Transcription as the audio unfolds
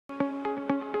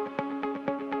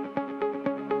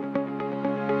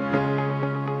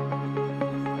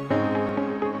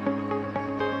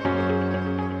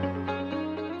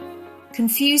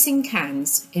Confusing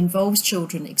cans involves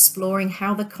children exploring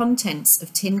how the contents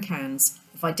of tin cans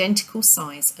of identical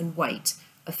size and weight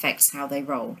affects how they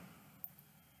roll.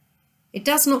 It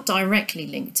does not directly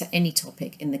link to any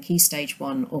topic in the Key Stage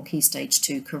 1 or Key Stage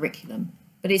 2 curriculum,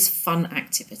 but is fun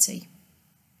activity.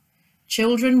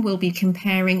 Children will be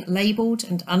comparing labelled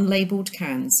and unlabelled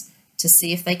cans to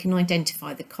see if they can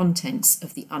identify the contents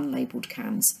of the unlabelled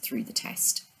cans through the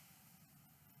test.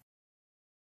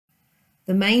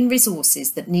 The main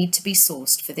resources that need to be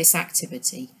sourced for this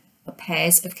activity are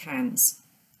pairs of cans,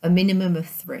 a minimum of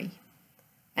 3.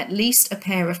 At least a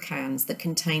pair of cans that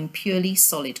contain purely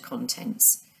solid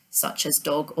contents, such as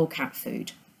dog or cat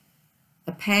food.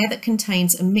 A pair that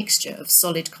contains a mixture of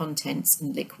solid contents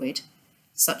and liquid,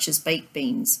 such as baked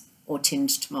beans or tinned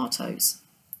tomatoes.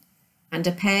 And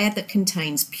a pair that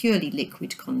contains purely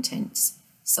liquid contents,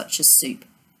 such as soup,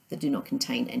 that do not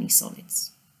contain any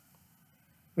solids.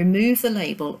 Remove the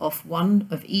label off one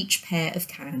of each pair of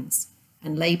cans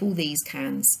and label these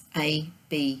cans A,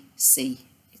 B, C,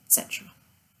 etc.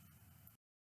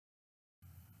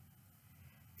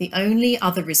 The only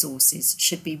other resources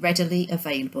should be readily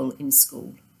available in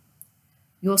school.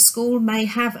 Your school may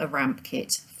have a ramp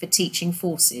kit for teaching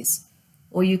forces,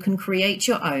 or you can create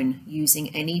your own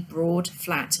using any broad,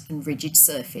 flat and rigid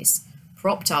surface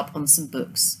propped up on some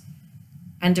books,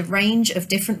 and a range of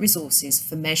different resources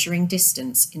for measuring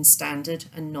distance in standard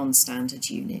and non-standard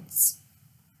units.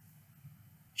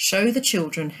 Show the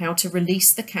children how to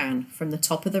release the can from the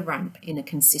top of the ramp in a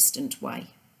consistent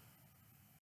way.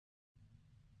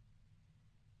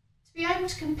 To be able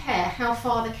to compare how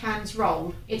far the cans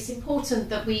roll, it's important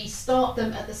that we start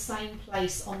them at the same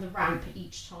place on the ramp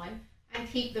each time and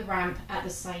keep the ramp at the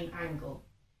same angle.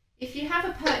 If you have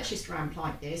a purchased ramp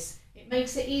like this, it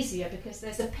makes it easier because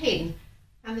there's a pin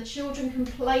and the children can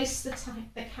place the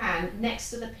can next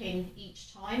to the pin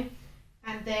each time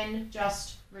and then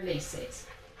just release it.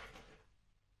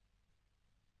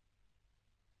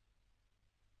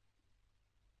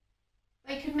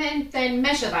 They can then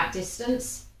measure that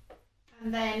distance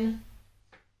and then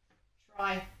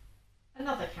try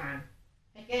another can.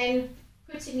 Again,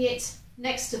 putting it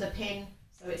next to the pin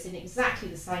so it's in exactly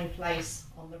the same place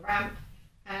on the ramp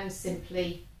and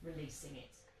simply releasing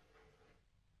it.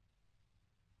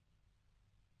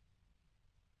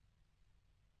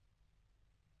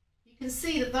 You can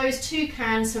see that those two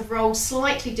cans have rolled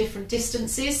slightly different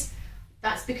distances.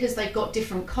 That's because they've got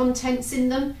different contents in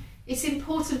them. It's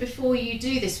important before you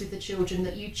do this with the children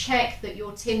that you check that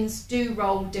your tins do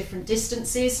roll different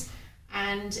distances,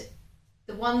 and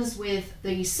the ones with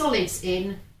the solids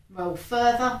in roll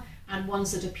further and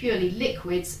ones that are purely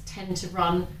liquids tend to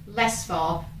run less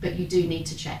far, but you do need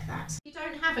to check that. If you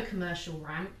don't have a commercial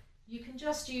ramp, you can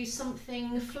just use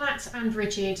something flat and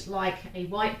rigid like a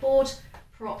whiteboard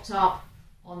propped up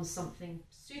on something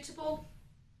suitable.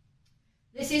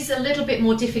 This is a little bit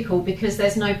more difficult because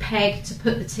there's no peg to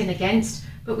put the tin against,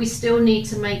 but we still need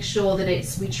to make sure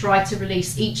that we try to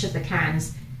release each of the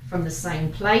cans from the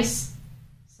same place.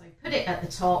 So put it at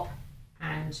the top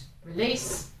and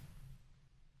release.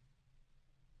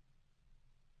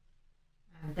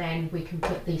 And then we can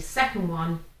put the second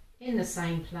one in the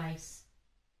same place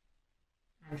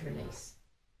and release.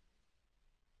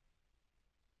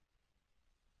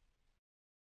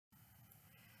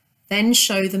 Then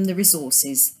show them the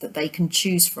resources that they can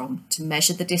choose from to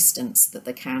measure the distance that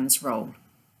the cans roll.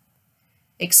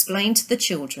 Explain to the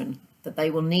children that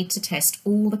they will need to test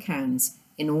all the cans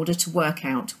in order to work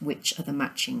out which are the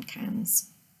matching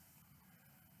cans.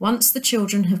 Once the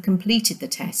children have completed the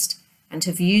test and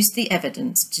have used the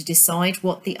evidence to decide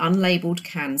what the unlabelled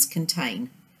cans contain,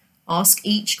 ask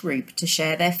each group to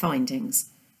share their findings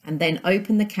and then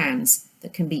open the cans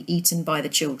that can be eaten by the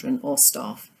children or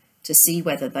staff to see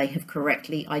whether they have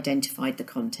correctly identified the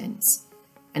contents,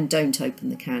 and don't open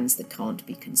the cans that can't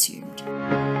be consumed.